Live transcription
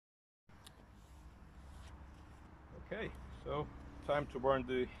Okay, so time to burn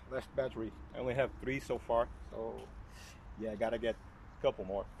the last battery. I only have 3 so far, so yeah, I gotta get a couple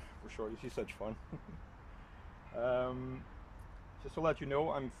more for sure. This is such fun. um, just to let you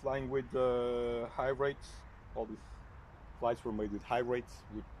know, I'm flying with high rates. All these flights were made with high rates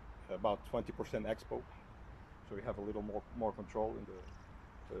with about 20% expo, so we have a little more control in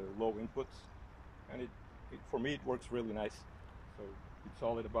the low inputs, and for me it works really nice. So it's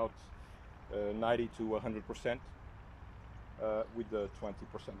all at about 90 to 100%. With the 20%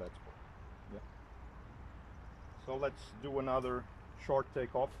 expo. Yeah. So let's do another short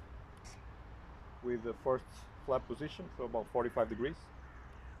takeoff with the first flap position, so about 45 degrees.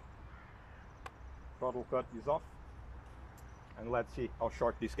 Throttle cut is off, and let's see how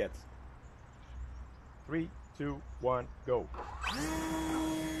short this gets. 3, 2, 1, go.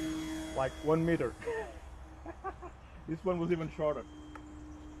 Like 1 meter. This one was even shorter.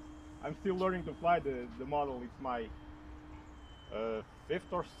 I'm still learning to fly the model. It's my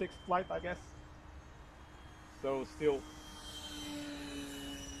 5th or 6th flight, I guess. So still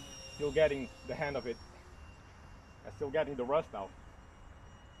getting the hang of it. I'm still getting the rust out.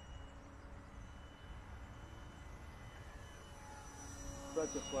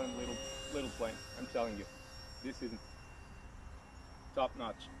 Such a fun little plane, I'm telling you. This is top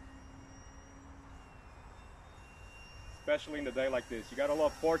notch. Especially in a day like this. You gotta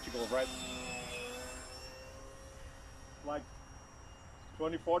love Portugal, right? It's like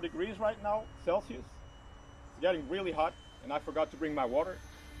 24 degrees right now, Celsius. It's getting really hot, and I forgot to bring my water.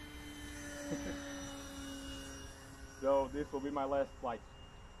 So this will be my last flight.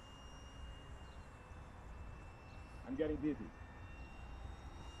 I'm getting dizzy.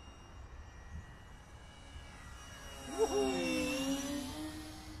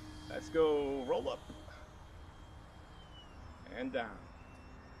 Let's go roll up and down.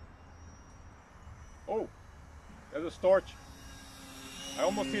 Oh, there's a storch. I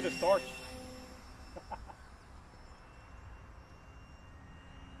almost see the storch.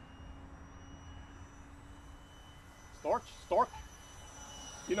 Stork.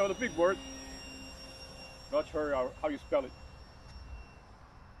 You know the big word. Not sure how you spell it.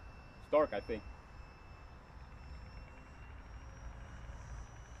 Stork, I think.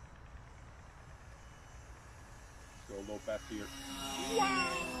 Let's go low pass here. Wow!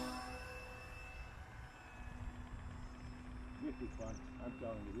 This is fun. I'm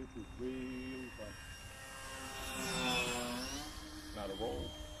telling you, this is really fun. Not a roll.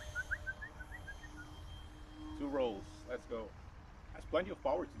 2 rolls. Let's go. Has plenty of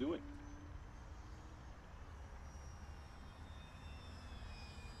power to do it.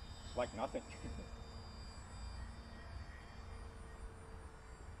 It's like nothing.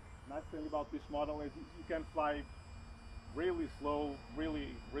 Nice thing about this model is you can fly really slow,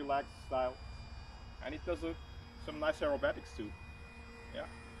 really relaxed style, and it does some nice aerobatics too. Yeah.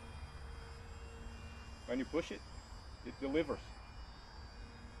 When you push it, it delivers.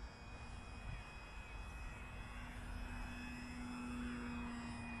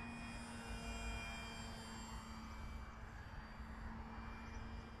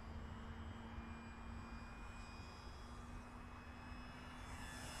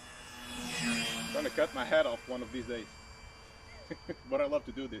 I'm gonna cut my head off one of these days. But I love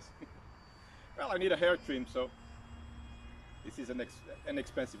to do this. Well, I need a hair trim, so this is an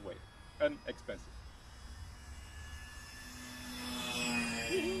expensive way. Inexpensive.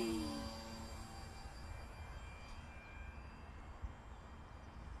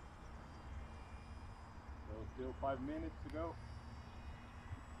 So still 5 minutes to go.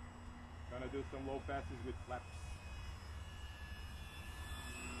 Gonna do some low passes with flaps.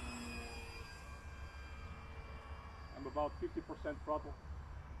 I'm about 50% throttle.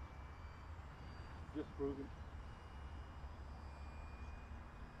 Just cruising.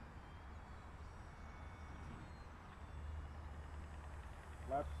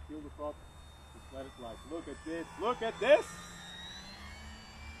 Flaps, feel the throttle. Just let it slide. Look at this. Look at this!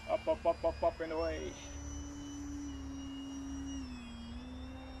 Up, up, up, up, up and away.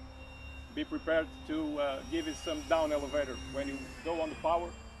 Be prepared to give it some down elevator. When you go on the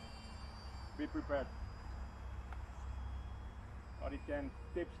power, be prepared. Or it can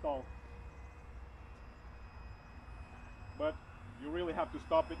tip stall. But you really have to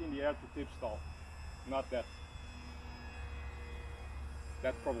stop it in the air to tip stall. Not that.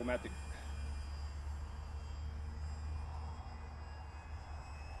 That's problematic.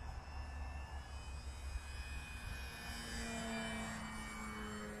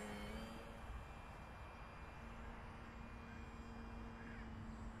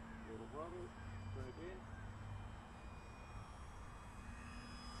 Little brother, turn it in.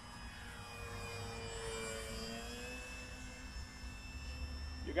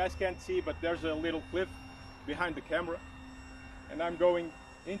 You guys can't see, but there's a little cliff behind the camera, and I'm going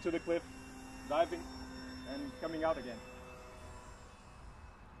into the cliff, diving and coming out again.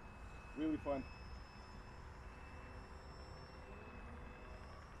 Really fun.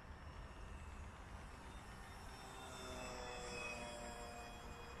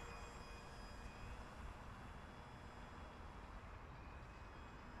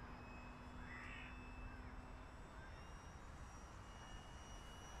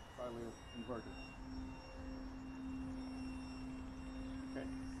 Try a little inverted. Okay.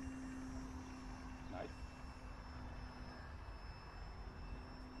 Nice.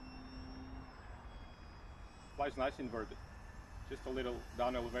 Flies nice inverted. Just a little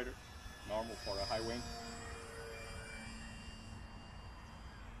down elevator, normal for a high wing.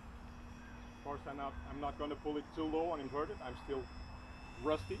 Of course, I'm not going to pull it too low on inverted. I'm still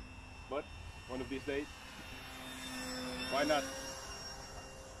rusty, but one of these days, why not?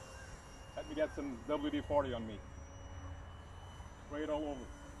 Let me get some WD-40 on me. Spray it all over.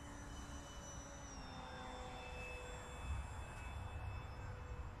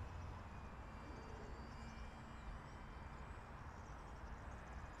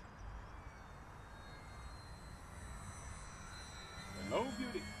 Hello,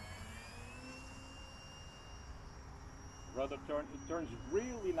 beauty. Rudder turn, it turns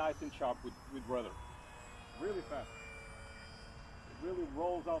really nice and sharp with rudder. Really fast. It really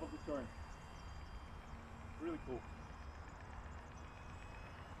rolls out of the turn. Really cool.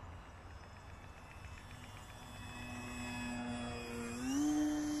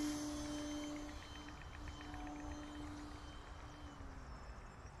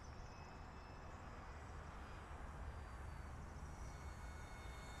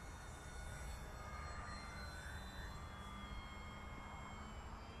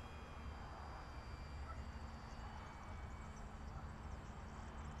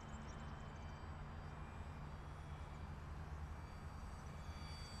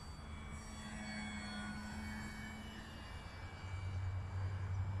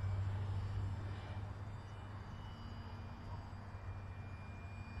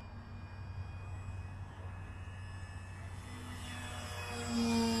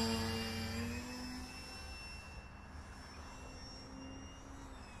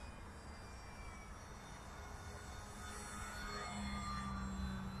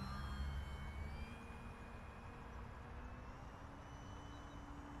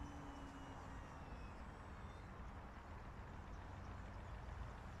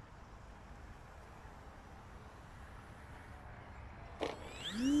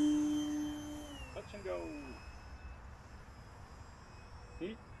 Touch and go.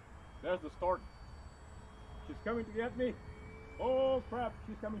 See? There's the start. She's coming to get me. Oh crap,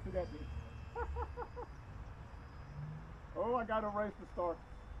 she's coming to get me. Oh, I gotta race the start.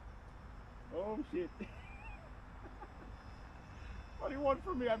 Oh shit. What do you want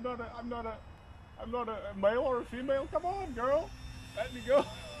from me? I'm not a male or a female. Come on, girl. Let me go.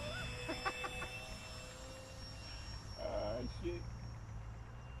 Shit.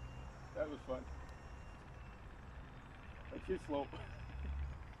 That was fun. But she's slow.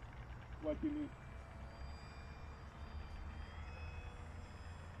 Like you need.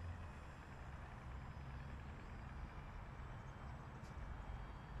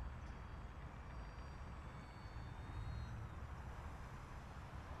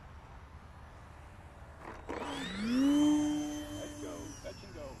 Let's go. Touch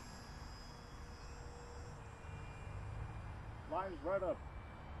and go. Line's right up.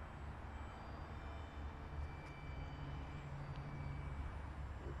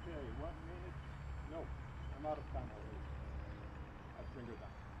 Okay, 1 minute. No, I'm out of time already. Let's bring her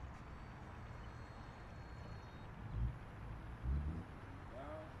down.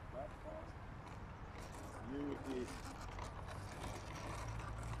 Down, platform. Use it.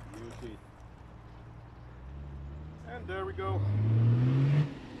 Use it. And there we go.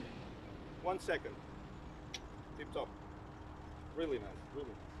 1 second. Tip top. Really nice, really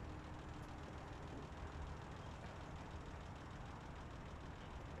nice.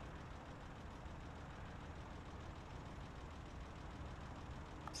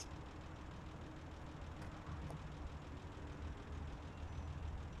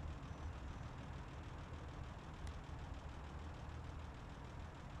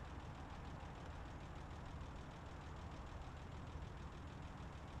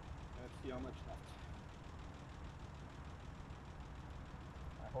 Let's see how much left.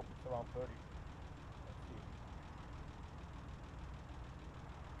 I hope it's around 30.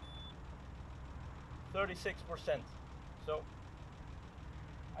 Let's see. 36%. So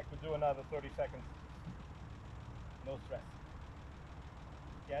I could do another 30 seconds. No stress.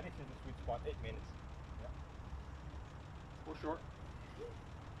 Yeah, this is the sweet spot, 8 minutes. Yeah. For sure.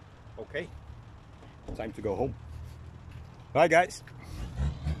 Okay, time to go home. Bye guys.